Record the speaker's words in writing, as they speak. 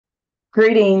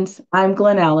Greetings. I'm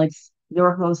Glen Alex,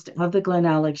 your host of The Glen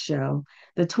Alex Show,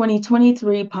 the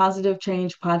 2023 Positive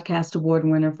Change Podcast Award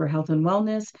winner for health and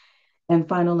wellness and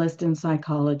finalist in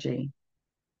psychology.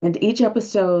 And each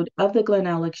episode of The Glen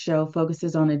Alex Show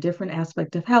focuses on a different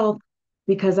aspect of health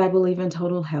because I believe in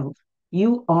total health.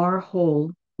 You are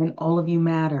whole and all of you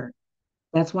matter.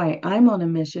 That's why I'm on a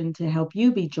mission to help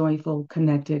you be joyful,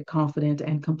 connected, confident,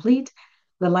 and complete.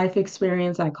 The life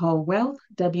experience I call Wellth,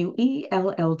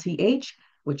 Wellth,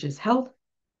 which is health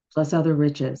plus other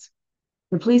riches.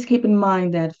 And please keep in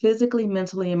mind that physically,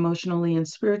 mentally, emotionally, and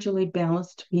spiritually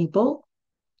balanced people,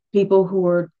 people who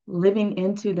are living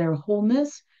into their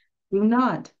wholeness, do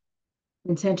not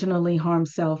intentionally harm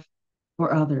self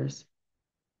or others.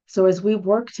 So as we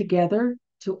work together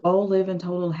to all live in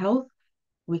total health,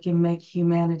 we can make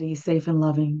humanity safe and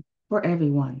loving for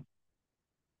everyone.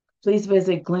 Please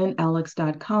visit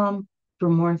glenalex.com for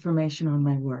more information on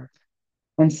my work.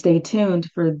 And stay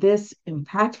tuned for this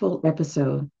impactful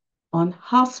episode on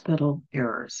hospital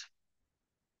errors.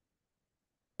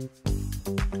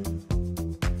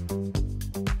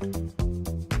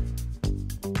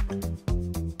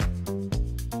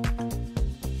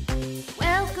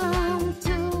 Welcome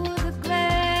to the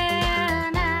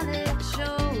Glen Alex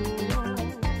Show,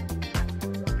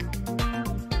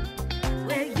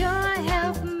 where your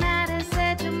health matters,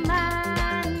 set your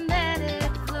mind, let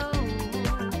it flow.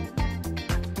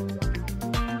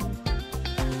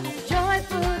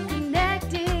 Joyful,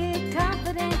 connected,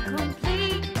 confident,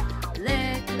 complete.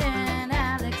 Let Glen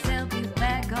Alex help you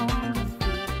back on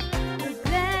your feet. The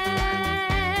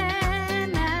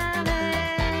Glen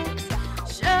Alex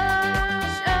Show.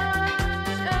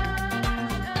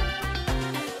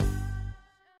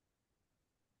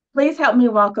 Please help me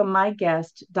welcome my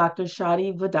guest, Dr.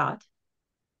 Shadi Vahdat.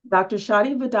 Dr.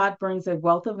 Shadi Vahdat brings a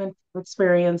wealth of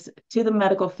experience to the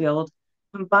medical field,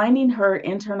 combining her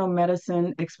internal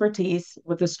medicine expertise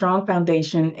with a strong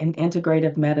foundation in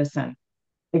integrative medicine.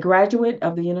 A graduate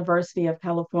of the University of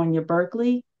California,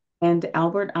 Berkeley, and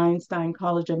Albert Einstein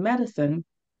College of Medicine,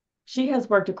 she has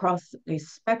worked across a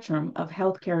spectrum of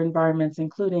healthcare environments,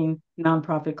 including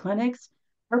nonprofit clinics,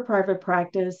 her private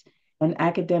practice, and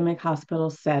academic hospital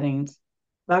settings.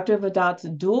 Dr. Vahdat's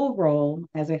dual role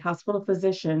as a hospital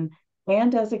physician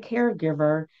and as a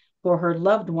caregiver for her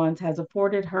loved ones has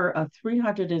afforded her a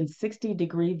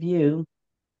 360-degree view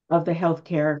of the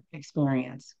healthcare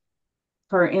experience.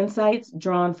 Her insights,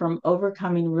 drawn from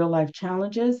overcoming real life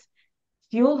challenges,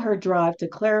 fuel her drive to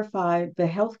clarify the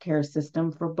healthcare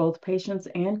system for both patients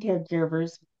and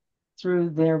caregivers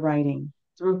through her writing.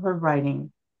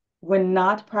 When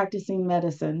not practicing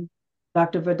medicine,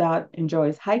 Dr. Vahdat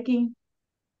enjoys hiking,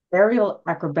 aerial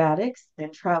acrobatics,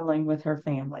 and traveling with her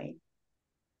family.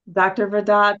 Dr.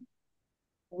 Vahdat,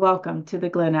 welcome to the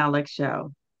Glen Alex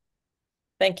Show.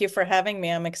 Thank you for having me.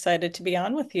 I'm excited to be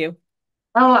on with you.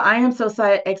 Oh, I am so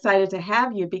excited to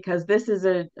have you because this is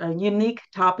a unique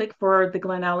topic for the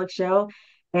Glen Alex Show.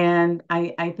 And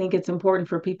I think it's important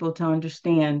for people to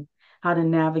understand how to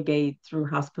navigate through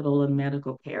hospital and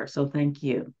medical care. So thank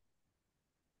you.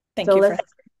 Thank So you for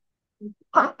let's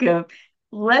talk.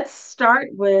 Let's start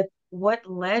with what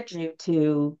led you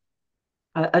to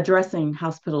addressing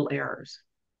hospital errors.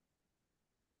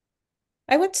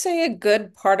 I would say a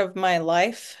good part of my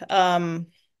life,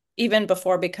 even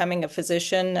before becoming a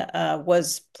physician,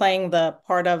 was playing the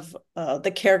part of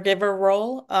the caregiver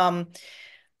role.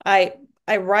 I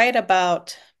I write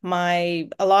about a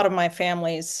lot of my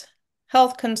family's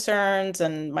health concerns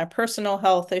and my personal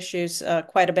health issues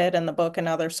quite a bit in the book and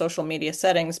other social media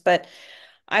settings, but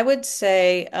I would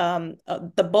say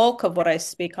the bulk of what I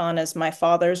speak on is my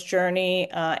father's journey,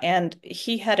 and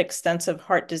he had extensive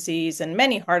heart disease and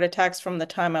many heart attacks from the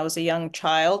time I was a young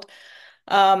child.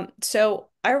 So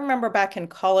I remember back in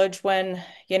college when,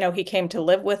 he came to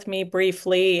live with me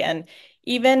briefly, and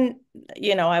even,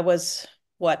 I was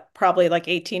probably like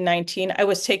 18, 19. I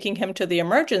was taking him to the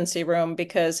emergency room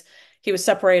because he was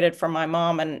separated from my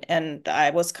mom, and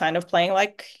I was kind of playing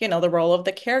like, the role of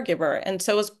the caregiver. And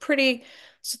so it was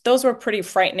those were pretty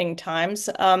frightening times.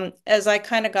 As I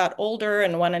kind of got older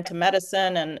and went into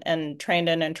medicine and trained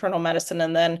in internal medicine,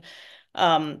 and then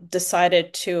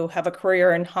decided to have a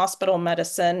career in hospital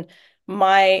medicine,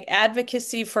 my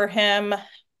advocacy for him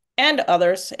and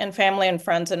others and family and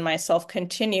friends and myself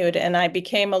continued, and I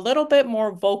became a little bit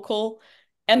more vocal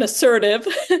and assertive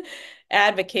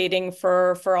advocating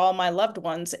for all my loved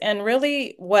ones. And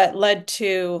really what led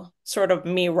to sort of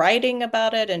me writing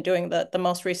about it and doing the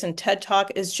most recent TED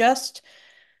Talk is just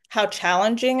how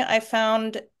challenging I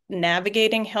found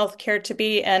navigating healthcare to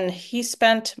be. And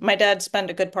my dad spent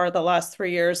a good part of the last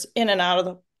 3 years in and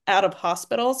out out of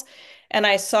hospitals. And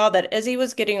I saw that as he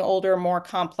was getting older, more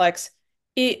complex,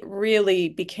 it really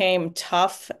became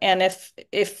tough. And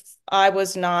if I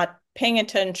was not paying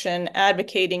attention,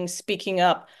 advocating, speaking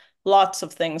up, lots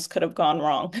of things could have gone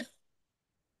wrong.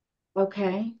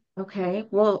 Okay. Okay.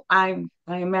 Well, I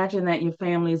imagine that your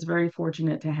family is very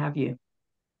fortunate to have you.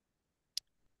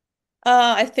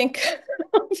 I think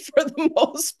for the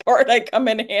most part, I come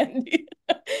in handy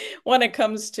when it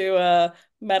comes to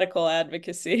medical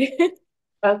advocacy.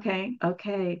 Okay.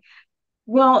 Okay.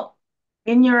 Well,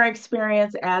 in your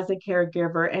experience as a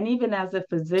caregiver and even as a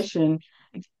physician,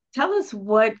 tell us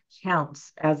what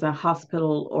counts as a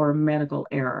hospital or medical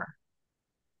error.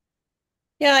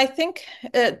 Yeah, I think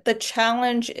the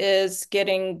challenge is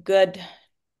getting good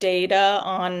data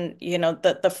on,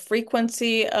 the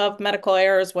frequency of medical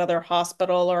errors, whether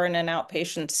hospital or in an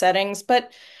outpatient settings.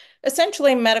 But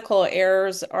essentially, medical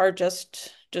errors are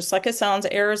just like it sounds,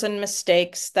 errors and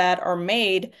mistakes that are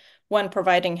made when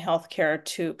providing healthcare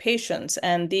to patients,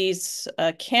 and these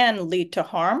can lead to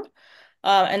harm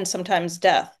and sometimes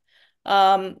death.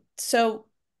 So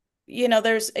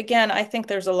there's again, I think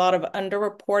there's a lot of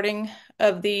underreporting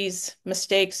of these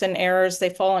mistakes and errors. They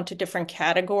fall into different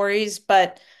categories,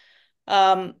 but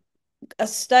um, a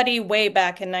study way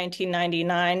back in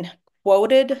 1999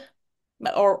 quoted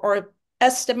or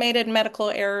estimated medical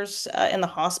errors in the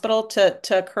hospital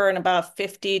to occur in about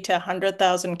 50 to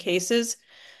 100,000 cases.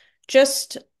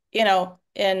 Just,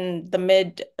 in the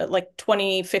mid like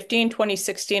 2015,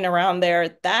 2016, around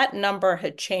there, that number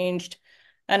had changed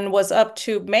and was up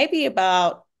to maybe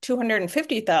about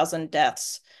 250,000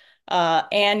 deaths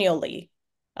annually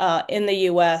in the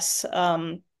US.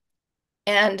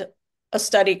 And a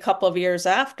study a couple of years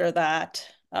after that,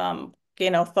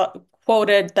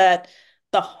 quoted that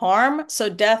the harm, so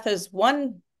death is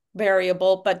one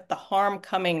variable, but the harm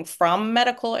coming from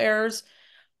medical errors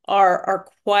are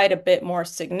quite a bit more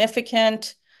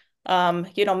significant.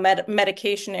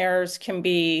 Medication errors can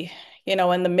be,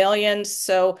 in the millions.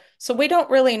 So we don't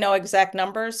really know exact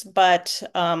numbers, but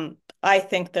I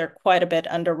think they're quite a bit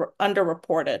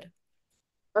underreported.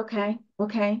 Okay.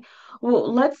 Okay.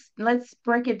 Well, let's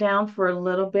break it down for a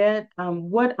little bit.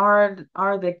 What are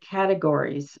the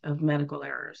categories of medical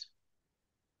errors?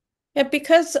 Yeah,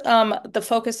 because the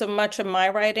focus of much of my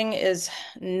writing is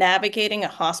navigating a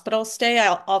hospital stay,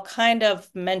 I'll kind of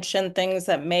mention things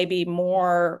that may be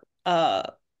more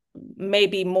of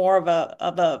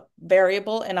a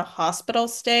variable in a hospital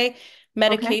stay. Okay.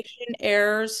 Medication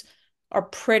errors are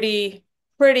pretty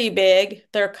big.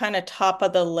 They're kind of top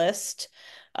of the list.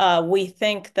 We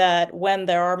think that when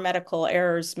there are medical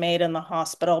errors made in the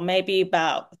hospital, maybe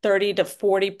about 30 to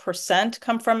 40%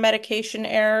 come from medication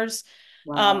errors.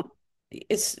 Wow. Um,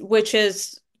 which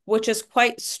is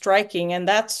quite striking, and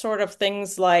that's sort of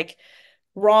things like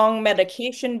wrong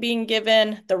medication being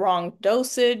given, the wrong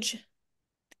dosage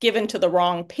given to the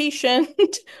wrong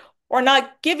patient, or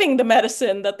not giving the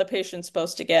medicine that the patient's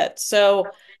supposed to get. So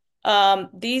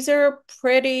this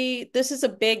is a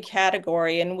big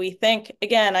category, and we think,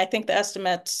 again, I think the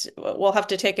estimates, we'll have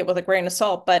to take it with a grain of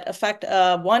salt, but affect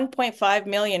 1.5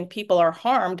 million people are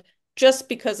harmed just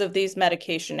because of these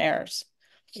medication errors.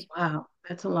 Wow.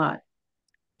 That's a lot.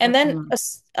 And That's a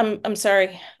then lot. I'm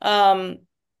sorry,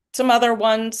 some other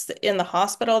ones in the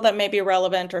hospital that may be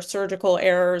relevant are surgical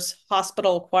errors,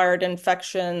 hospital-acquired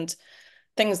infections,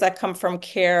 things that come from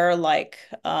care like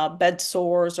bed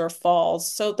sores or falls.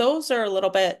 So those are a little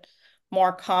bit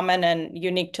more common and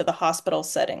unique to the hospital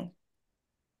setting.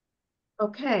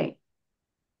 Okay.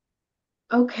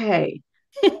 Okay.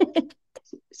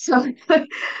 So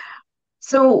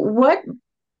so what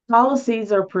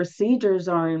policies or procedures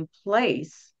are in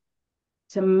place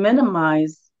to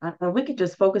minimize, we could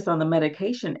just focus on the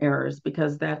medication errors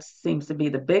because that seems to be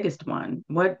the biggest one.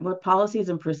 What policies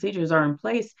and procedures are in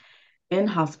place in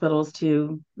hospitals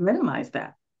to minimize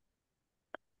that?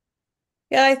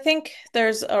 Yeah, I think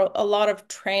there's a lot of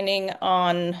training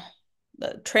on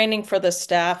training for the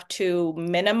staff to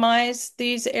minimize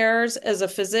these errors. As a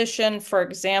physician, for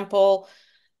example,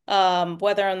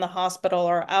 whether in the hospital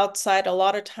or outside, a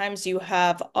lot of times you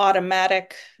have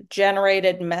automatic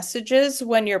generated messages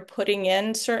when you're putting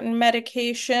in certain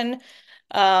medication.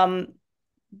 Um,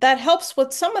 that helps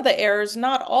with some of the errors,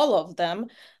 not all of them.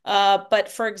 But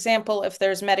for example, if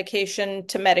there's medication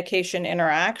to medication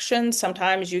interaction,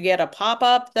 sometimes you get a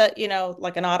pop-up that,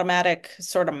 like an automatic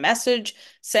sort of message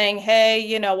saying,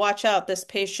 hey, watch out, this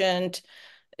patient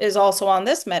is also on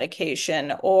this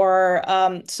medication. Or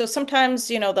so sometimes,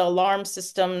 the alarm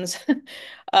systems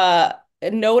uh,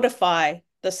 notify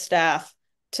the staff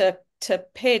to to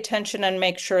pay attention and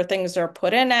make sure things are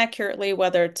put in accurately,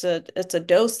 whether it's a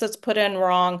dose that's put in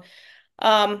wrong.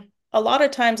 A lot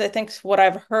of times I think what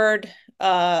I've heard,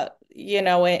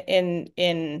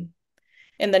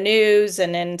 in the news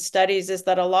and in studies is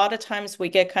that a lot of times we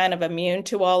get kind of immune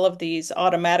to all of these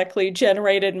automatically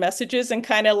generated messages and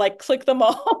kind of like click them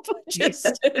off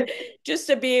just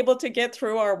to be able to get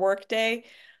through our workday.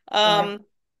 Right. Um,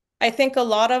 I think a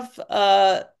lot of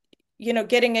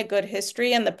getting a good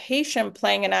history and the patient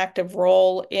playing an active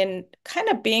role in kind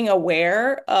of being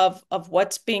aware of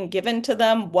what's being given to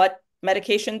them, what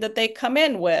medication that they come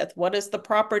in with, what is the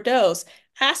proper dose,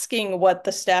 asking what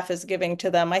the staff is giving to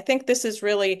them. I think this is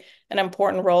really an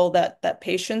important role that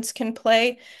patients can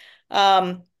play.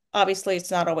 Obviously, it's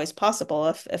not always possible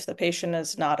if the patient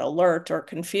is not alert or Right.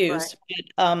 confused.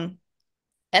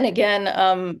 And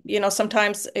again,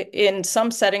 sometimes in some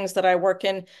settings that I work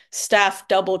in, staff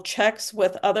double checks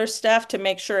with other staff to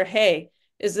make sure, hey,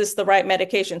 is this the right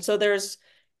medication? So there's,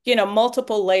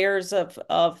 multiple layers of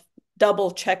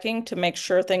double checking to make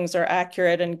sure things are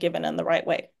accurate and given in the right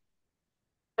way.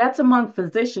 That's among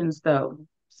physicians, though.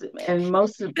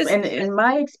 And in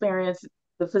my experience,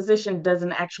 the physician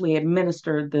doesn't actually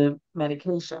administer the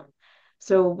medication.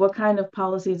 So, what kind of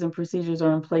policies and procedures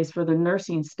are in place for the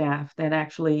nursing staff that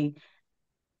actually,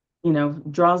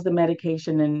 draws the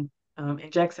medication and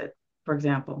injects it, for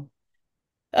example?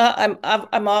 I'm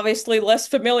obviously less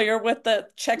familiar with the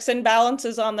checks and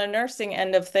balances on the nursing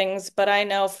end of things, but I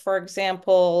know, for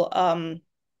example,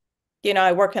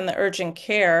 I work in the urgent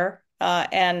care,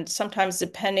 and sometimes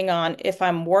depending on if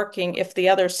I'm working, if the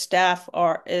other staff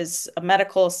is a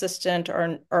medical assistant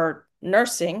or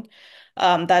nursing,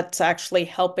 that's actually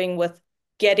helping with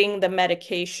getting the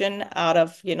medication out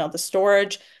of, the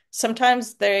storage.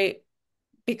 Sometimes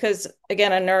because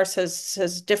again, a nurse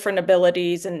has different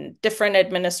abilities and different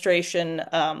administration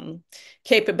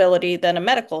capability than a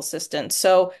medical assistant.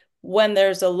 So when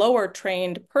there's a lower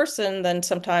trained person, then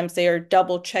sometimes they are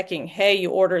double checking, hey, you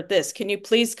ordered this. Can you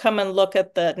please come and look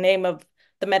at the name of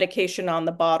the medication on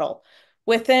the bottle?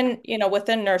 Within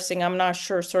nursing, I'm not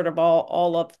sure sort of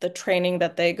all of the training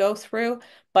that they go through,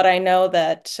 but I know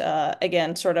that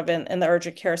again, sort of in the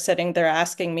urgent care setting, they're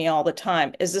asking me all the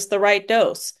time, is this the right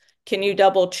dose? Can you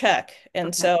double check? And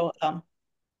Okay. so,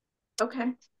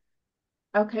 Okay.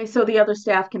 Okay. So the other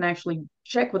staff can actually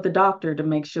check with the doctor to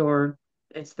make sure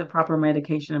it's the proper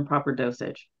medication and proper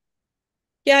dosage.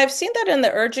 yeah, I've seen that in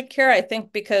the urgent care. I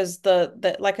think because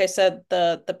the like I said,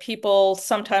 the people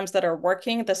sometimes that are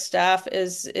working, the staff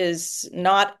is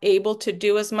not able to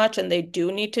do as much, and they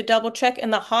do need to double check. In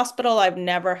the hospital, I've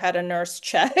never had a nurse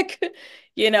check.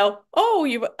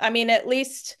 I mean, at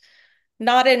least.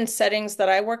 Not in settings that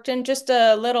I worked in. Just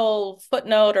a little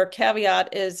footnote or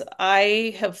caveat is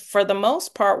I have, for the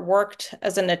most part, worked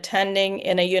as an attending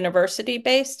in a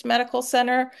university-based medical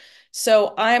center.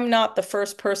 So I'm not the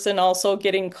first person also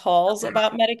getting calls Okay.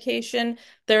 about medication.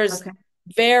 There's Okay.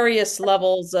 various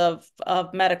levels of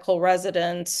medical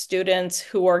residents, students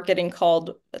who are getting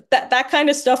called. That kind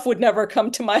of stuff would never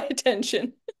come to my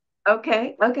attention.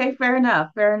 Okay. Okay. Fair enough.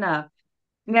 Fair enough.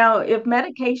 Now, if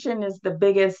medication is the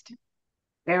biggest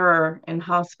error in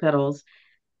hospitals,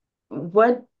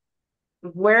 what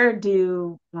where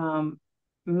do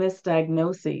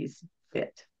misdiagnoses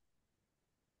fit?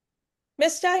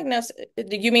 Misdiagnosed,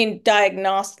 you mean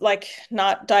diagnose, like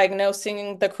not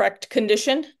diagnosing the correct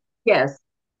condition? Yes.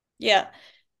 Yeah.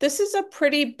 This is a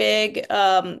pretty big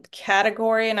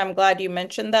category, and I'm glad you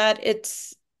mentioned that.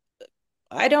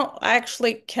 I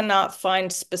actually cannot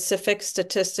find specific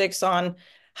statistics on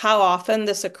how often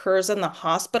this occurs in the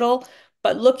hospital,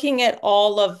 but looking at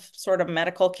all of sort of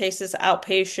medical cases,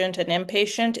 outpatient and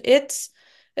inpatient, it's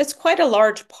quite a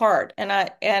large part.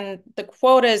 And the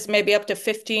quote is maybe up to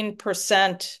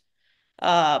 15%.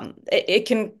 It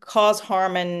can cause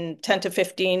harm in 10 to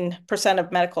 15%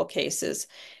 of medical cases.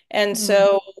 And Hmm.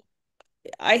 so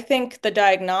I think the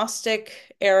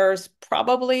diagnostic errors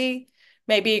probably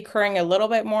may be occurring a little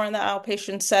bit more in the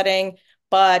outpatient setting,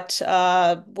 but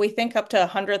we think up to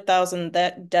 100,000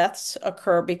 deaths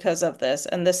occur because of this.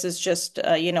 And this is just,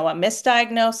 a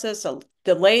misdiagnosis, a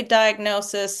delayed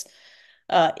diagnosis,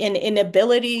 an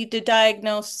inability to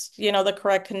diagnose, the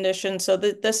correct condition. So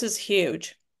this is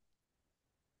huge.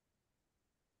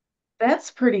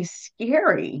 That's pretty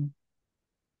scary.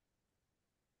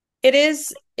 It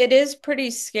is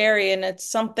pretty scary, and it's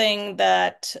something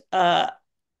that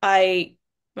I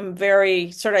am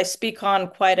very sort of I speak on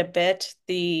quite a bit,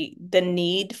 the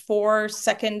need for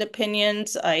second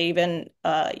opinions. I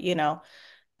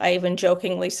even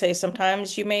jokingly say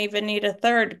sometimes you may even need a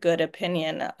third good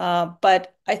opinion.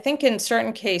 But I think in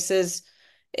certain cases,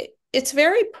 it's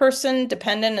very person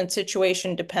dependent and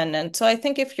situation dependent. So I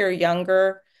think if you're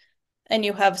younger and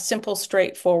you have simple,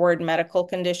 straightforward medical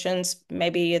conditions,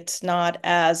 maybe it's not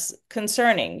as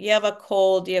concerning. You have a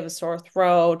cold, you have a sore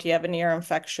throat, you have an ear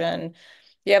infection,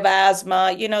 you have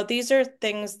asthma. These are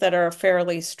things that are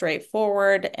fairly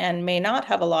straightforward and may not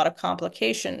have a lot of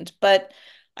complications. But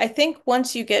I think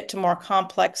once you get to more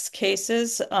complex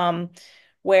cases,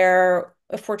 where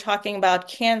if we're talking about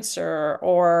cancer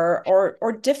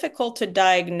or difficult to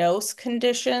diagnose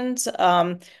conditions,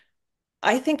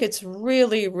 I think it's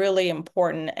really, really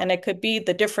important, and it could be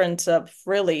the difference of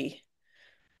really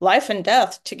life and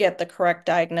death to get the correct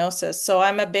diagnosis. So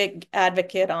I'm a big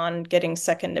advocate on getting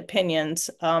second opinions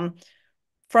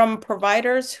from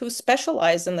providers who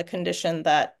specialize in the condition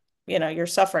that, you're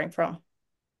suffering from.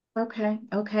 Okay,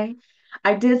 okay.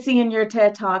 I did see in your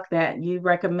TED Talk that you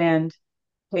recommend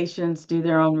patients do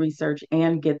their own research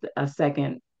and get a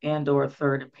second and or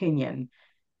third opinion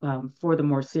for the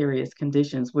more serious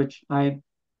conditions, which I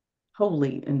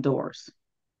wholly endorse.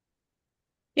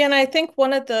 Yeah, and I think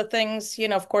one of the things,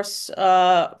 of course,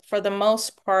 for the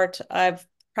most part, I've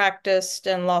practiced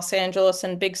in Los Angeles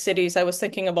and big cities. I was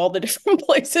thinking of all the different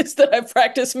places that I've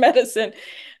practiced medicine.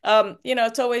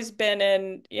 It's always been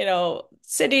in,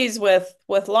 cities with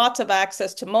lots of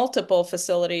access to multiple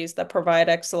facilities that provide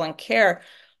excellent care.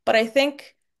 But I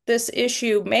think this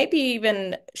issue maybe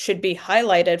even should be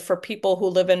highlighted for people who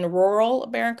live in rural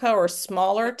America or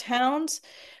smaller towns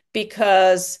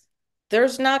because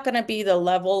there's not going to be the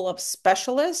level of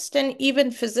specialists and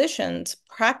even physicians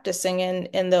practicing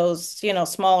in those,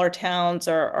 smaller towns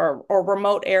or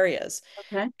remote areas.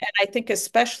 Okay. And I think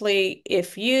especially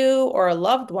if you or a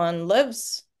loved one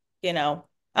lives,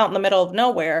 out in the middle of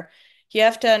nowhere, you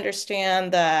have to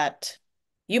understand that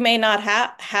you may not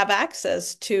have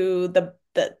access to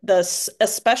a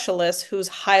specialist who's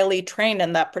highly trained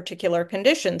in that particular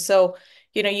condition. So,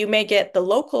 you may get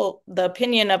the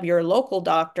opinion of your local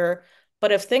doctor,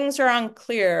 but if things are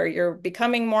unclear, you're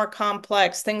becoming more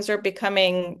complex, things are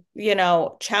becoming,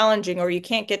 challenging, or you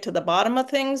can't get to the bottom of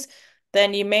things,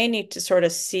 then you may need to sort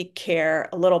of seek care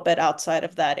a little bit outside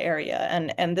of that area.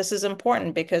 And this is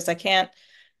important because I can't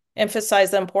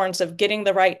emphasize the importance of getting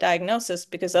the right diagnosis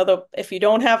because if you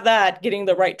don't have that, getting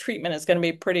the right treatment is going to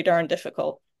be pretty darn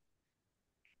difficult.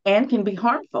 And can be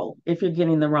harmful if you're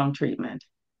getting the wrong treatment.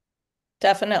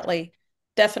 Definitely. Okay.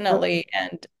 Definitely.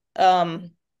 And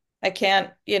I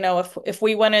can't, if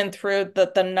we went in through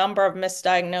the number of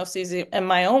misdiagnoses in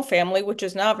my own family, which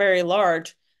is not very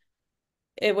large,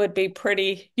 you'd be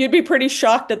pretty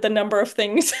shocked at the number of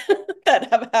things that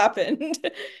have happened.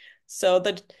 So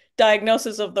the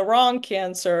diagnosis of the wrong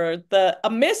cancer, a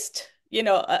missed,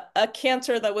 a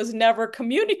cancer that was never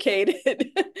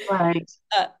communicated, Right.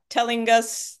 telling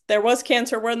us there was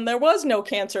cancer when there was no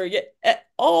cancer. Yet,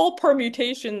 all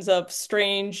permutations of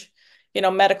strange,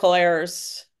 medical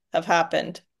errors have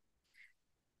happened.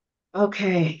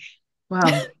 Okay.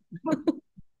 Wow.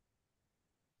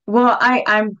 Well,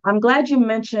 I'm glad you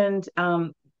mentioned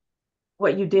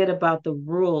what you did about the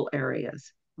rural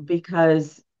areas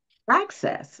because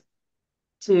access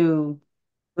to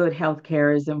good health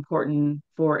care is important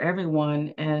for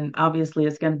everyone, and obviously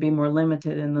it's going to be more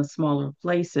limited in the smaller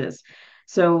places.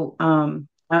 So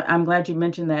I'm glad you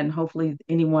mentioned that, and hopefully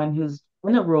anyone who's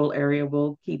in a rural area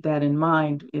will keep that in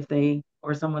mind if they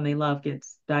or someone they love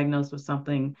gets diagnosed with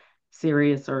something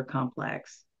serious or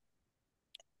complex.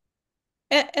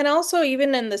 And also,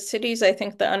 even in the cities, I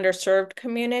think the underserved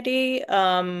community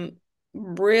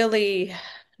really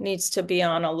needs to be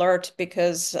on alert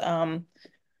because,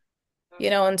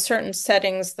 in certain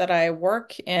settings that I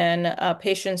work in,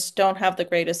 patients don't have the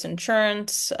greatest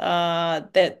insurance,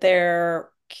 that their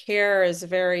care is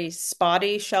very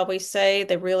spotty, shall we say.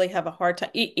 They really have a hard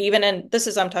time, even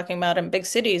I'm talking about in big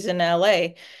cities in LA.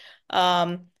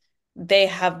 Um, they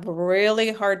have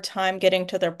really hard time getting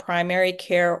to their primary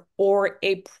care or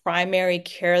a primary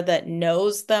care that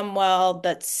knows them well,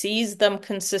 that sees them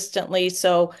consistently.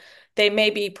 So they may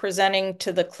be presenting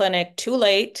to the clinic too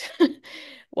late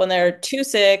when they're too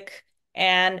sick,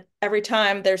 and every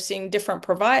time they're seeing different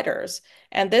providers.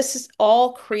 And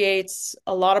all creates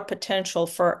a lot of potential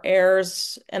for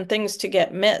errors and things to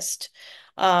get missed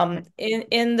in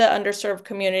the underserved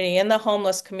community, in the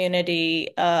homeless community,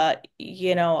 a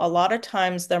lot of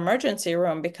times the emergency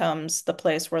room becomes the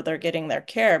place where they're getting their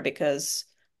care because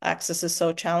access is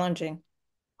so challenging.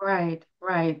 Right,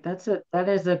 right. That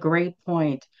is a great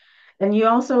point. And you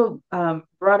also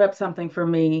brought up something for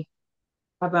me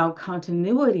about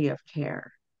continuity of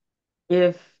care.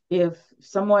 If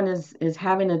someone is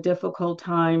having a difficult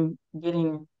time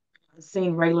getting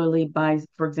seen regularly by,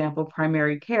 for example,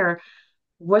 primary care,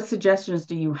 what suggestions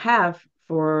do you have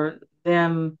for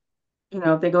them,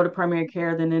 if they go to primary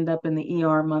care, then end up in the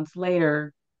ER months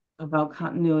later about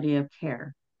continuity of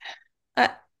care?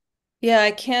 I, yeah,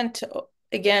 I can't,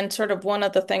 again, sort of one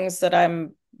of the things that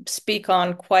I'm speak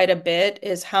on quite a bit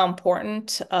is how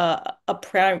important a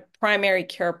primary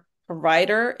care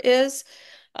provider is.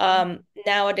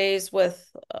 Nowadays,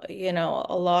 with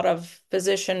a lot of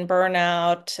physician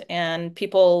burnout and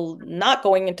people not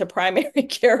going into primary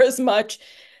care as much,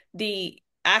 the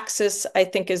access, I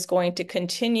think, is going to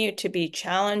continue to be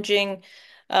challenging.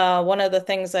 One of the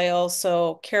things I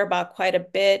also care about quite a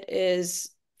bit is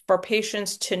for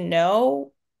patients to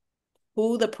know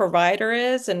who the provider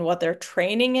is and what their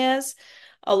training is.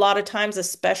 A lot of times,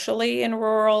 especially in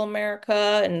rural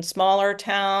America and smaller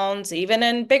towns, even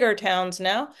in bigger towns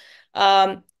now,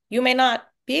 you may not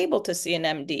be able to see an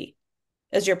MD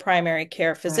as your primary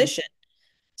care Right, physician.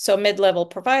 So mid-level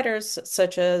providers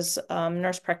such as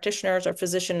nurse practitioners or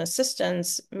physician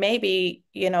assistants may be,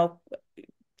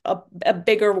 a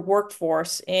bigger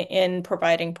workforce in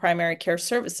providing primary care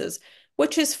services,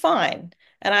 which is fine.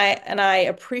 And I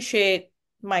appreciate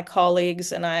my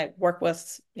colleagues and I work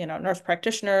with, nurse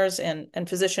practitioners and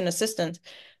physician assistants,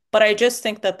 but I just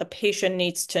think that the patient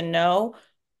needs to know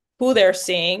who they're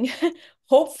seeing,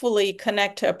 hopefully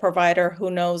connect to a provider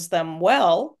who knows them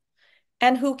well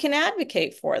and who can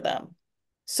advocate for them.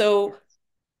 So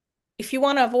if you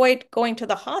want to avoid going to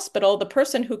the hospital, the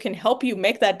person who can help you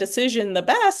make that decision the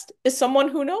best is someone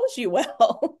who knows you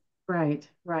well. right,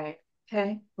 right.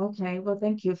 Okay, okay. Well,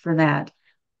 thank you for that.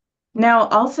 Now,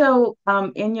 also,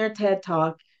 in your TED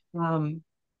Talk, um,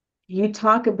 you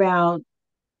talk about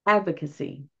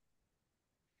advocacy.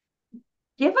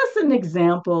 Give us an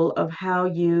example of how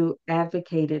you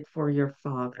advocated for your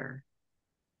father.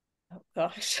 Oh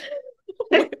gosh,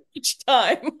 which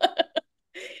time?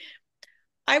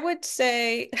 I would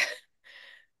say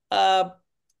uh,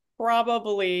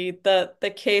 probably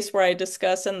the case where I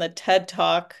discuss in the TED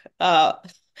Talk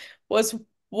was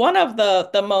one of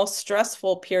the most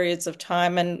stressful periods of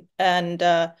time, and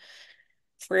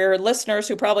for your listeners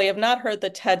who probably have not heard the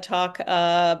TED Talk,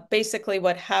 basically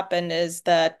what happened is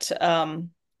that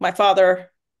my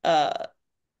father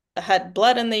had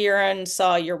blood in the urine,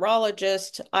 saw a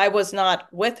urologist. I was not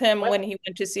with him when he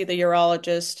went to see the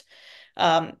urologist.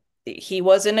 He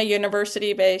was in a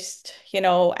university-based,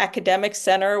 academic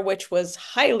center, which was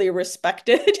highly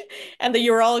respected. And the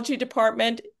urology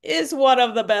department is one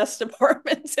of the best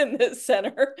departments in this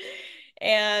center.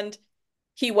 And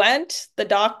he went, the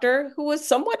doctor, who was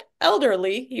somewhat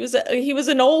elderly, he was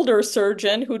an older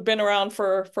surgeon who'd been around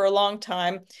for a long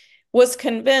time, was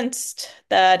convinced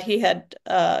that he had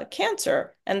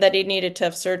cancer and that he needed to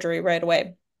have surgery right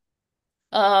away.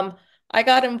 Um, I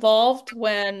got involved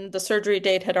when the surgery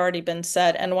date had already been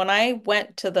set, and when I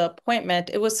went to the appointment,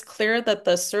 it was clear that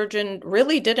the surgeon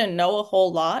really didn't know a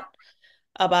whole lot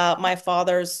about my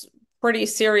father's pretty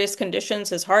serious conditions,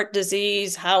 his heart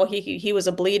disease, how he was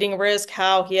a bleeding risk,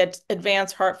 how he had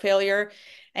advanced heart failure,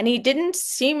 and he didn't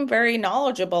seem very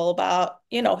knowledgeable about,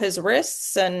 his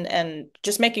risks and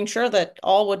just making sure that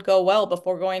all would go well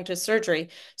before going to surgery.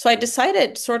 So I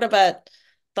decided sort of at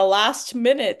the last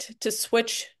minute to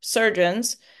switch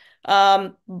surgeons.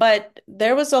 But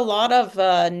there was a lot of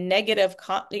negative.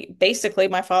 Basically,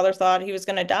 my father thought he was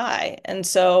going to die, and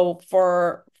so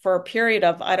for a period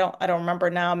of I don't remember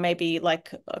now, maybe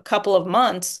like a couple of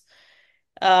months,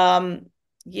 um,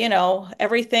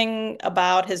 everything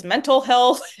about his mental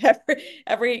health,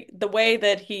 every the way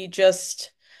that he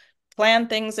just planned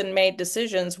things and made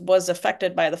decisions was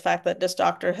affected by the fact that this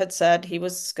doctor had said he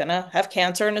was going to have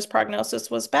cancer and his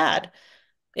prognosis was bad.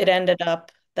 It Okay. ended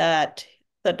up that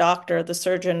the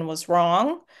surgeon was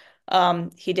wrong.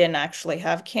 He didn't actually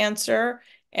have cancer.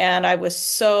 And I was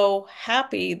so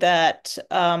happy that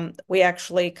we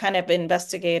actually kind of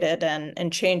investigated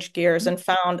and changed gears and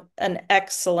found an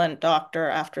excellent doctor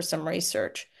after some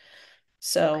research.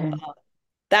 So Okay.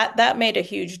 that made a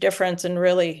huge difference and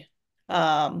really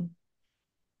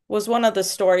was one of the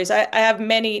stories. I have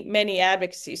many, many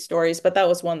advocacy stories, but that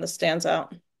was one that stands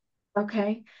out.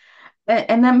 Okay.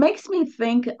 And that makes me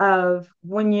think of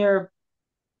when you're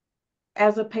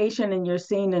as a patient and you're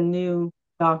seeing a new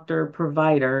doctor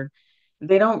provider,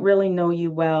 they don't really know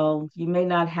you well. You may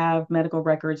not have medical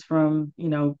records from,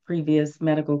 previous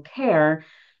medical care,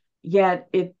 yet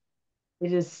it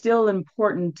is still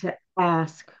important to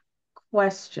ask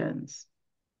questions.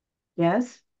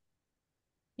 Yes?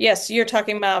 Yes, you're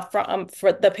talking about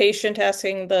for the patient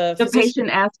asking the The physician. patient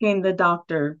asking the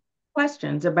doctor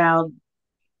questions about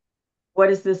what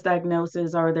is this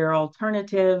diagnosis? Are there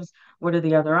alternatives? what are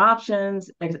the other options,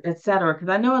 et cetera. Because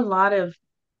I know a lot of,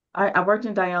 I worked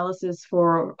in dialysis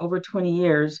for over 20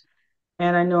 years,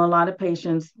 and I know a lot of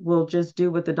patients will just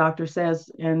do what the doctor says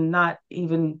and not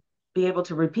even be able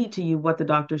to repeat to you what the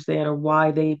doctor said or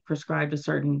why they prescribed a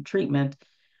certain treatment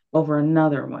over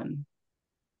another one.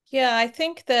 Yeah, I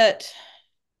think that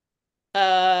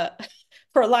uh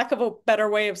for lack of a better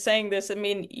way of saying this, I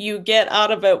mean, you get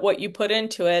out of it what you put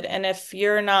into it. And if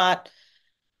you're not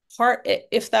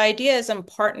if the idea is in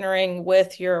partnering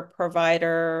with your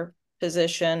provider,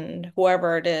 physician,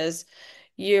 whoever it is,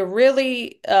 you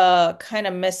really kind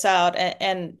of miss out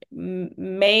and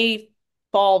may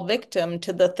fall victim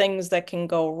to the things that can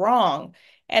go wrong.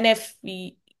 And if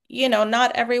you know,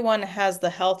 not everyone has the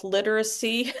health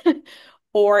literacy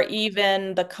or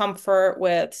even the comfort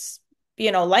with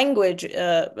language.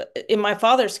 In my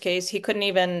father's case, he couldn't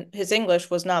even, his English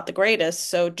was not the greatest,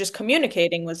 so just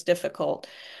communicating was difficult.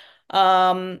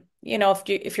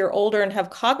 If you're older and have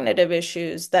cognitive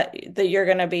issues, that you're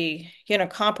going to be,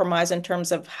 compromised in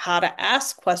terms of how to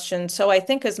ask questions. So I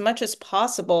think as much as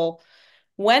possible,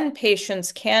 when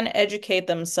patients can educate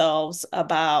themselves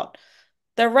about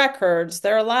their records,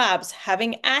 their labs,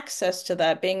 having access to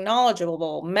that, being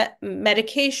knowledgeable,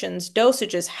 medications,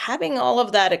 dosages, having all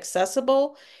of that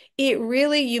accessible, it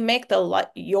really, you make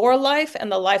your life and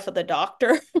the life of the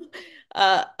doctor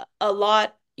uh, a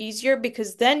lot easier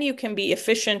because then you can be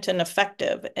efficient and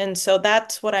effective. And so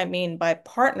that's what I mean by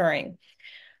partnering.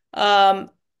 Um,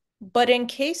 but in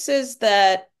cases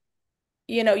that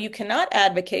you cannot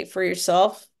advocate for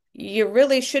yourself, you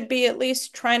really should be at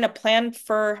least trying to plan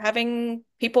for having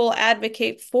people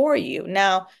advocate for you.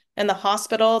 Now, in the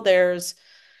hospital, there's,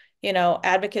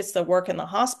 advocates that work in the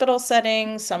hospital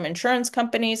setting. Some insurance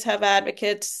companies have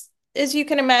advocates. As you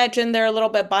can imagine, they're a little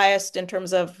bit biased in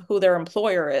terms of who their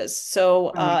employer is.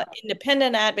 So, Right.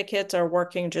 independent advocates are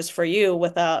working just for you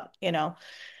without,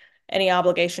 any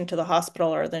obligation to the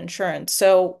hospital or the insurance.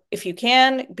 So if you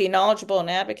can, be knowledgeable and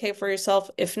advocate for yourself.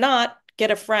 If not,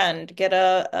 get a friend, get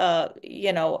a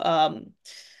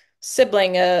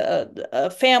sibling, a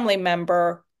family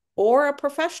member, or a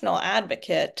professional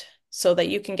advocate so that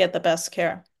you can get the best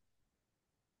care.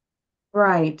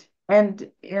 Right. And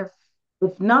if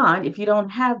not, if you don't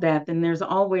have that, then there's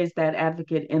always that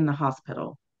advocate in the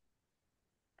hospital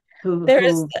who There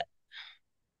is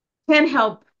who can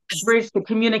help bridge the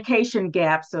communication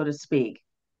gap, so to speak.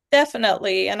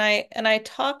 definitely, and I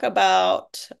talk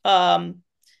about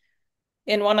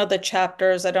in one of the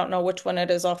chapters, I don't know which one it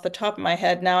is off the top of my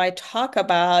head now, I talk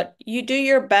about you do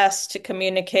your best to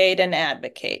communicate and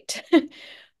advocate.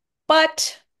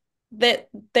 But that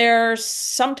there's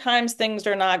sometimes things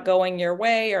are not going your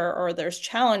way or there's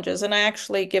challenges. And I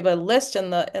actually give a list in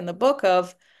the book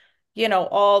of,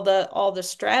 all the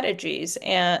strategies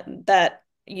and that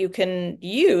you can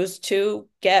use to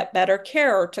get better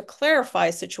care or to clarify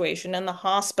situation. In the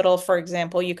hospital, for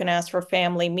example, you can ask for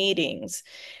family meetings.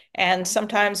 And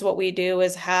sometimes what we do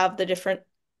is have the different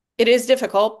it is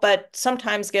difficult, but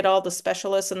sometimes get all the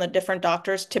specialists and the different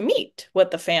doctors to meet with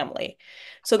the family.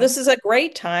 So Okay. this is a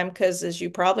great time because, as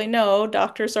you probably know,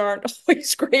 doctors aren't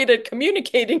always great at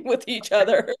communicating with each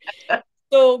other.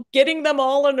 So getting them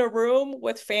all in a room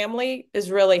with family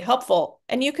is really helpful.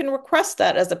 And you can request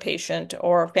that as a patient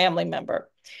or a family member.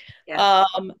 Yeah.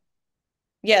 Um,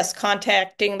 Yes,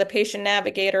 contacting the patient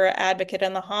navigator or advocate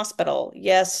in the hospital.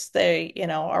 Yes, they,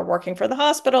 are working for the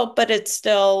hospital, but it's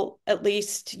still, at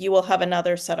least you will have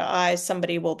another set of eyes.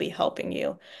 Somebody will be helping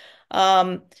you.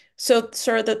 Um, so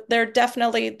that they're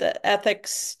definitely the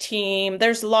ethics team.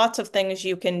 There's lots of things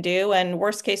you can do. And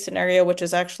worst case scenario, which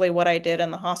is actually what I did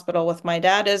in the hospital with my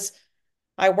dad, is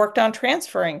I worked on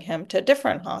transferring him to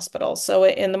different hospitals. So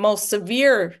in the most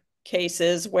severe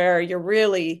cases where you're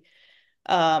really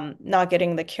not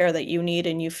getting the care that you need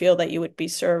and you feel that you would be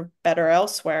served better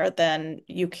elsewhere, then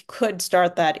you could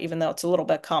start that even though it's a little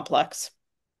bit complex.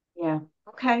 Yeah.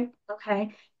 Okay.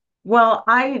 Okay. Well,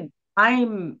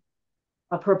 I'm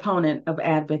a proponent of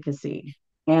advocacy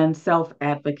and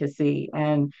self-advocacy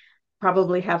and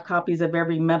probably have copies of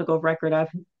every medical record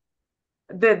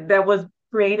that was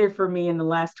created for me in the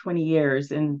last 20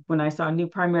 years. And when I saw a new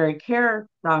primary care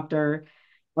doctor,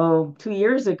 2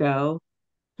 years ago,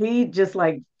 he just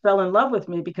like fell in love with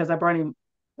me because I brought him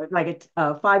like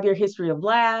a 5 year history of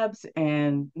labs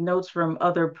and notes from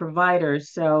other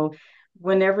providers. So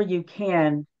whenever you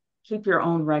can, keep your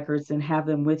own records and have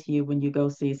them with you when you go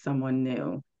see someone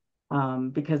new,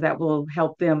 because that will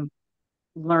help them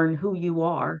learn who you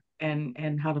are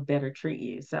and how to better treat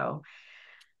you. So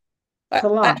it's I, a I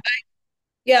lot.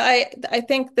 Yeah, I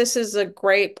think this is a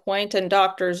great point, and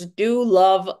doctors do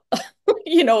love,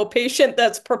 a patient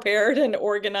that's prepared and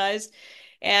organized.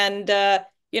 And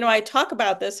I talk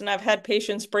about this, and I've had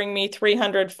patients bring me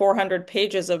 300, 400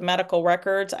 pages of medical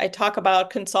records. I talk about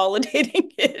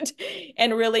consolidating it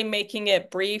and really making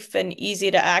it brief and easy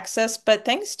to access. But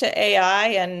thanks to AI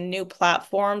and new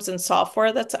platforms and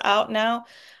software that's out now,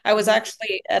 I was Mhm.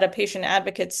 actually at a patient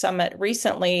advocate summit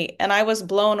recently, and I was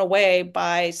blown away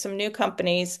by some new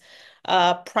companies.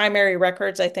 Primary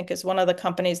Records, I think, is one of the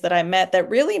companies that I met that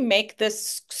really make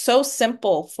this so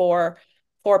simple for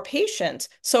patients.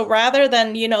 So rather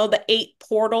than, the 8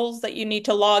 portals that you need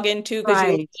to log into because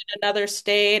you live Right. in another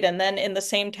state and then in the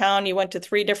same town you went to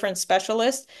 3 different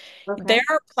specialists, there Okay.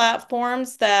 are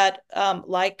platforms that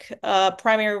like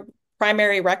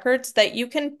primary records that you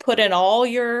can put in all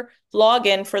your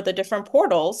login for the different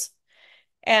portals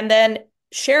and then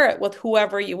share it with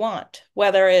whoever you want,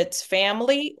 whether it's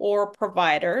family or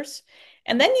providers.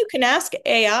 And then you can ask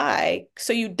AI.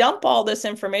 So you dump all this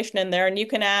information in there and you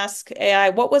can ask AI,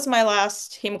 what was my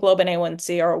last hemoglobin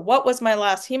A1C or what was my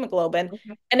last hemoglobin?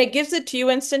 Okay. And it gives it to you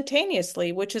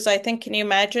instantaneously, which is, I think, can you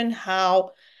imagine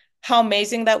how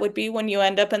amazing that would be when you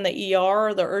end up in the ER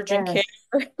or the urgent care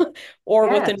Yes. or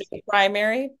with a Yes. new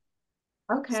primary?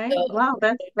 Okay. So Wow,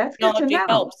 that's good to technology know.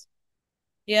 helps.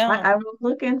 Yeah, I will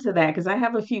look into that because I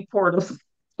have a few portals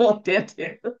looked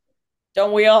into.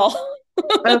 don't we all?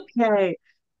 Okay.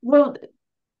 Well,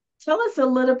 tell us a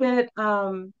little bit.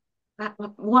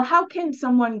 Well, how can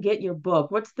someone get your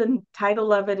book? What's the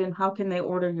title of it, and how can they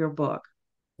order your book?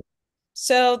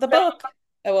 So the book,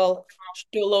 I will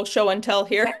do a little show and tell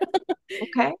here.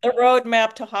 Okay. The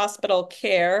Roadmap to Hospital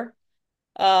Care.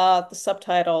 The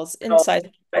subtitles, Insights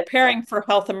Preparing for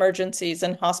Health Emergencies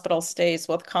and Hospital Stays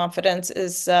with Confidence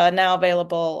is now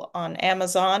available on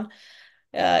Amazon.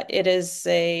 It is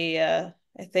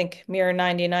I think, mere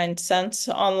 99 cents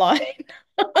online.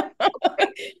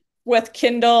 With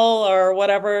Kindle or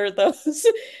whatever those.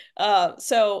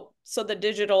 So the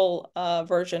digital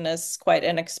version is quite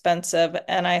inexpensive,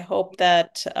 and I hope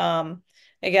that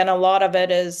again, a lot of it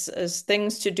is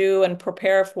things to do and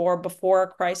prepare for before a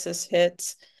crisis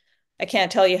hits. I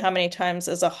can't tell you how many times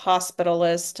as a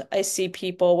hospitalist I see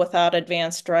people without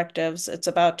advanced directives. It's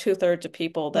about 2/3 of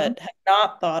people Mhm. that have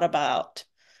not thought about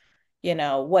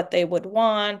what they would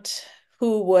want,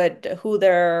 who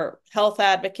their health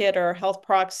advocate or health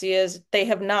proxy is. They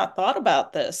have not thought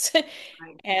about this.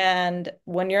 Right. And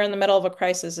when you're in the middle of a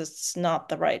crisis, it's not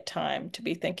the right time to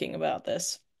be thinking about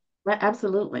this.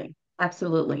 Absolutely.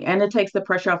 Absolutely. And it takes the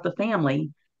pressure off the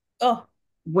family Oh,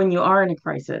 when you are in a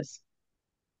crisis.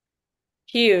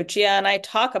 huge. Yeah. And I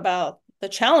talk about the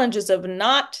challenges of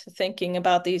not thinking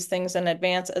about these things in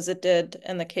advance as it did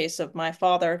in the case of my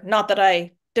father. Not that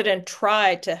I didn't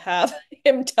try to have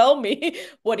him tell me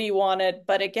what he wanted,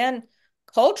 but again,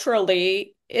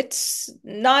 culturally, it's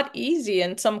not easy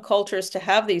in some cultures to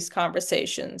have these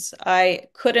conversations. I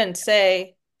couldn't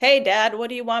say, "Hey, Dad, what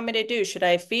do you want me to do? Should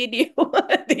I feed you?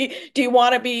 Do you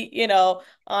want to be,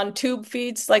 on tube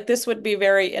feeds?" Like this would be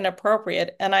very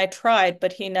inappropriate. And I tried,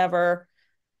 but he never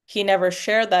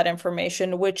shared that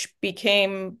information, which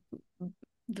became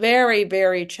very,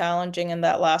 very challenging in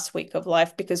that last week of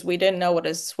life because we didn't know what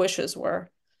his wishes were.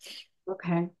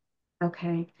 Okay.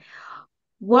 Okay.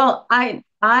 Well,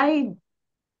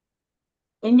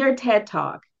 in your TED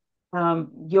Talk,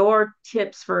 your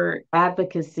tips for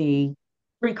advocacy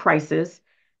pre-crisis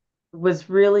were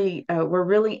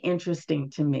really interesting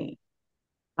to me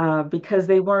because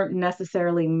they weren't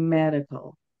necessarily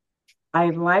medical. I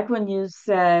like when you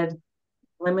said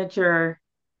limit your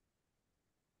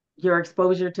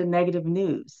exposure to negative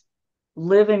news,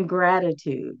 live in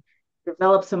gratitude,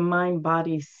 develop some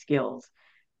mind-body skills.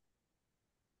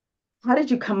 How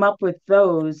did you come up with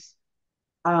those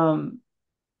um,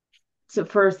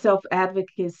 for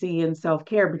self-advocacy and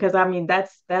self-care? Because I mean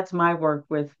that's my work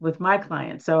with my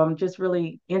clients. So I'm just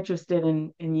really interested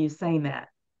in you saying that.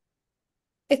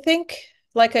 I think,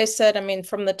 like I said, I mean,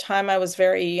 from the time I was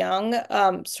very young,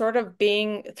 sort of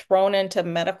being thrown into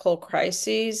medical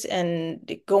crises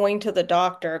and going to the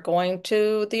doctor, going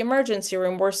to the emergency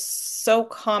room were so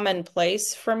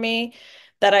commonplace for me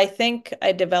that I think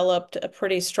I developed a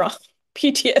pretty strong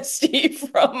PTSD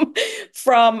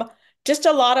from just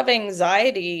a lot of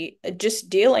anxiety, just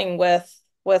dealing with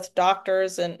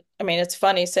doctors. And I mean, it's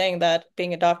funny saying that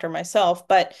being a doctor myself,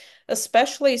 but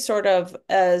especially sort of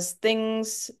as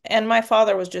things, and my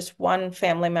father was just one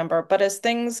family member, but as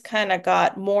things kind of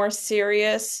got more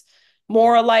serious,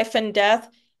 more life and death,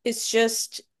 it's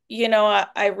just,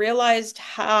 I realized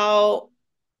uh,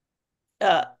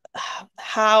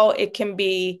 how it can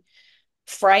be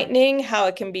frightening, how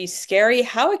it can be scary,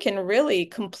 how it can really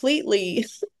completely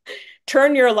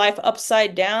turn your life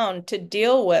upside down to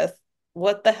deal with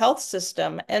the health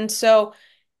system. And so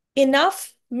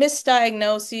enough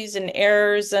misdiagnoses and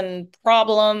errors and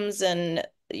problems and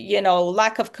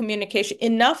lack of communication,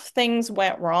 enough things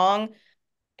went wrong.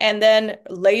 And then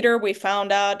later we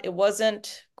found out it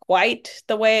wasn't quite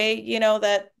the way,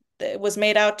 that it was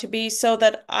made out to be. So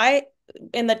that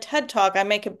in the TED Talk, I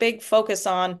make a big focus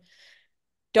on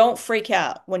don't freak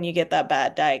out when you get that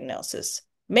bad diagnosis.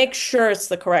 Make sure it's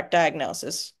the correct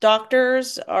diagnosis.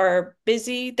 Doctors are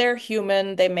busy, they're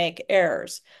human, they make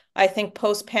errors. I think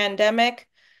post-pandemic,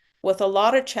 with a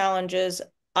lot of challenges,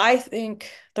 I think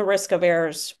the risk of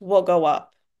errors will go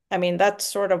up. I mean, that's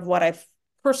sort of what I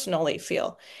personally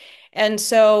feel. And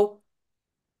so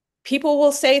people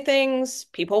will say things,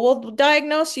 people will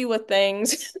diagnose you with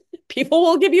things, people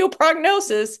will give you a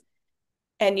prognosis,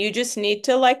 and you just need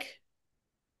to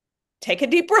take a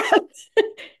deep breath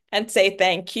and say,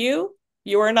 thank you.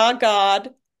 You are not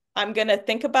God. I'm going to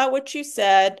think about what you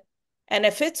said. And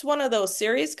if it's one of those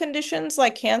serious conditions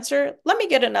like cancer, let me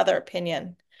get another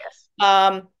opinion. Yes,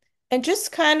 Um, and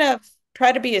just kind of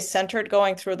try to be as centered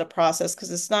going through the process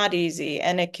because it's not easy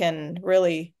and it can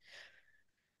really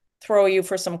throw you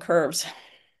for some curves.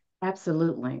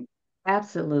 absolutely.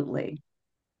 Absolutely.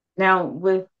 Now,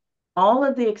 with all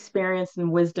of the experience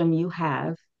and wisdom you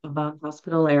have about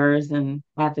hospital errors and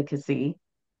advocacy,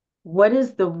 what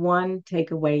is the one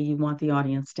takeaway you want the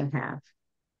audience to have?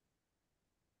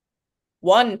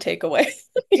 One takeaway.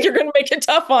 You're going to make it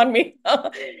tough on me.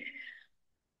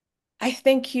 I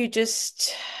think you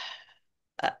just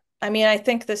Uh, I mean, I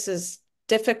think this is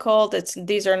difficult.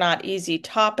 These are not easy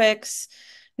topics.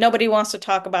 Nobody wants to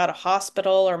talk about a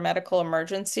hospital or medical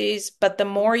emergencies, but the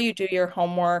more you do your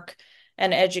homework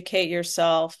and educate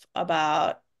yourself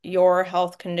about your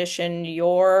health condition,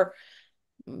 your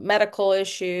medical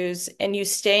issues, and you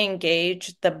stay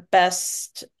engaged, the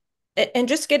best, and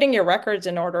just getting your records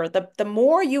in order, the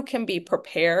more you can be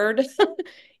prepared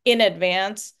in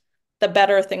advance, the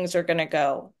better things are going to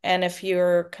go. And if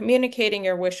you're communicating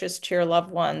your wishes to your loved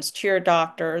ones, to your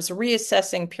doctors,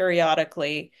 reassessing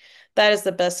periodically, that is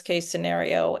the best case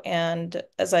scenario. And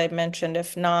as I mentioned,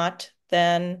 if not,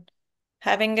 then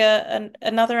having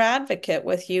another advocate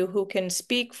with you who can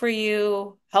speak for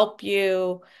you, help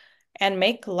you, and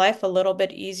make life a little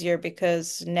bit easier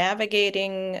because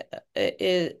navigating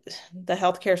the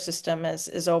healthcare system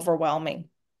is overwhelming.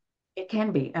 It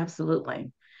can be,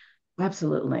 absolutely.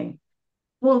 Absolutely.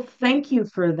 Well, thank you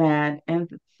for that. And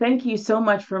thank you so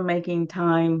much for making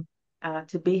time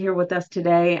to be here with us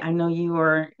today. I know you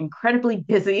are incredibly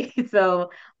busy, so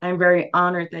I'm very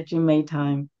honored that you made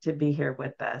time to be here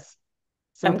with us.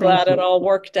 So I'm glad thank it you. all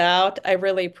worked out. I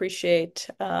really appreciate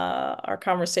our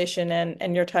conversation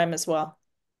and your time as well.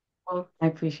 Well, I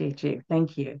appreciate you.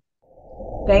 Thank you.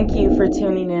 Thank you for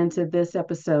tuning in to this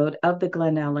episode of the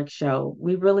Glen Alex Show.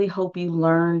 We really hope you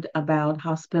learned about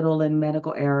hospital and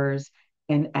medical errors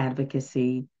and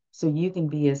advocacy so you can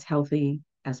be as healthy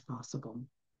as possible.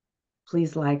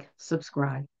 Please like,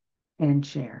 subscribe, and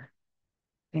share.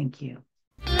 Thank you.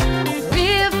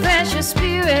 Refresh your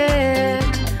spirit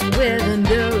with a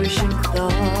nourishing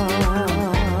thought.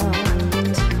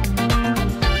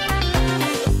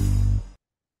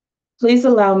 Please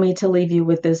allow me to leave you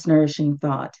with this nourishing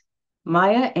thought.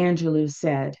 Maya Angelou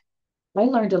said, I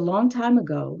learned a long time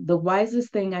ago the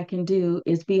wisest thing I can do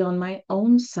is be on my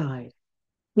own side,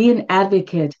 be an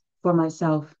advocate for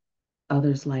myself,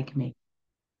 others like me.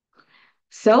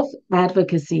 Self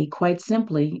advocacy, quite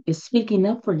simply, is speaking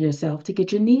up for yourself to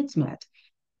get your needs met.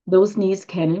 Those needs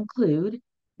can include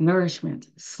nourishment,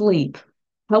 sleep,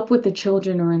 help with the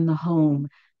children or in the home,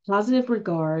 positive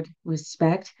regard,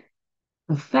 respect,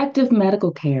 effective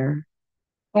medical care,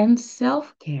 and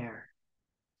self care.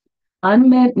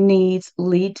 Unmet needs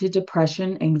lead to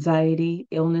depression, anxiety,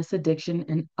 illness, addiction,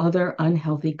 and other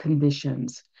unhealthy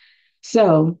conditions.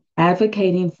 So,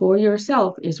 advocating for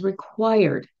yourself is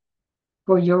required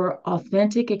for your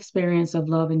authentic experience of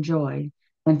love and joy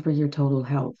and for your total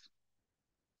health.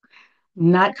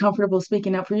 Not comfortable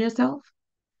speaking up for yourself?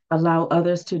 Allow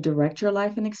others to direct your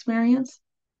life and experience?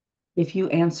 If you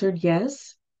answered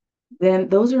yes, then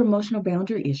those are emotional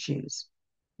boundary issues,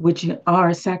 which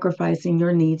are sacrificing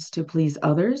your needs to please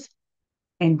others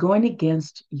and going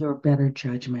against your better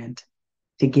judgment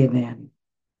to give in.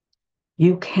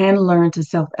 You can learn to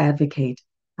self advocate,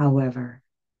 however.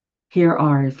 Here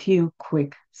are a few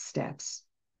quick steps.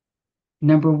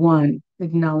 Number one,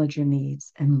 acknowledge your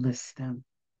needs and list them.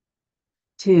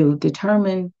 Two,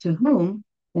 determine to whom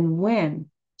and when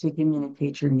to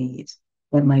communicate your needs.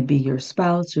 That might be your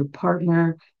spouse, your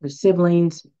partner, your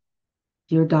siblings,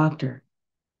 your doctor.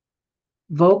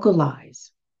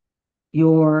 Vocalize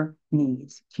your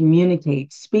needs.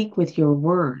 Communicate, speak with your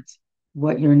words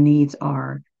what your needs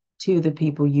are to the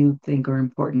people you think are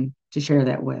important to share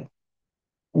that with.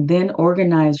 And then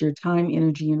organize your time,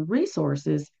 energy, and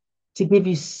resources to give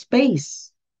you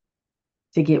space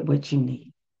to get what you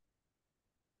need.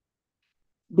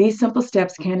 These simple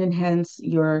steps can enhance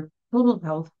your total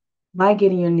health by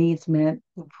getting your needs met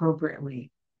appropriately,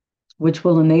 which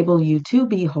will enable you to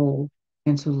be whole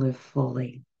and to live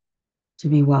fully, to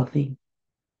be wealthy.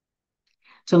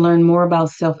 To learn more about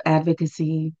self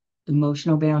advocacy,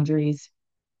 emotional boundaries,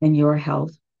 and your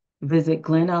health, visit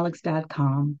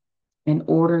glenalex.com and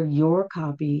order your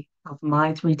copy of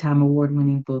my 3-time award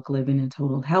winning book, Living in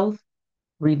Total Health.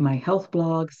 Read my health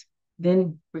blogs,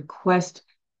 then request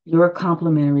your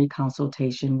complimentary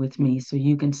consultation with me so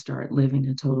you can start living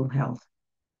in total health.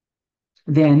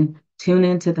 Then tune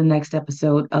into the next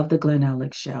episode of The Glen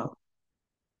Alex Show.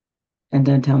 And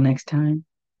until next time,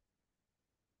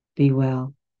 be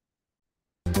well.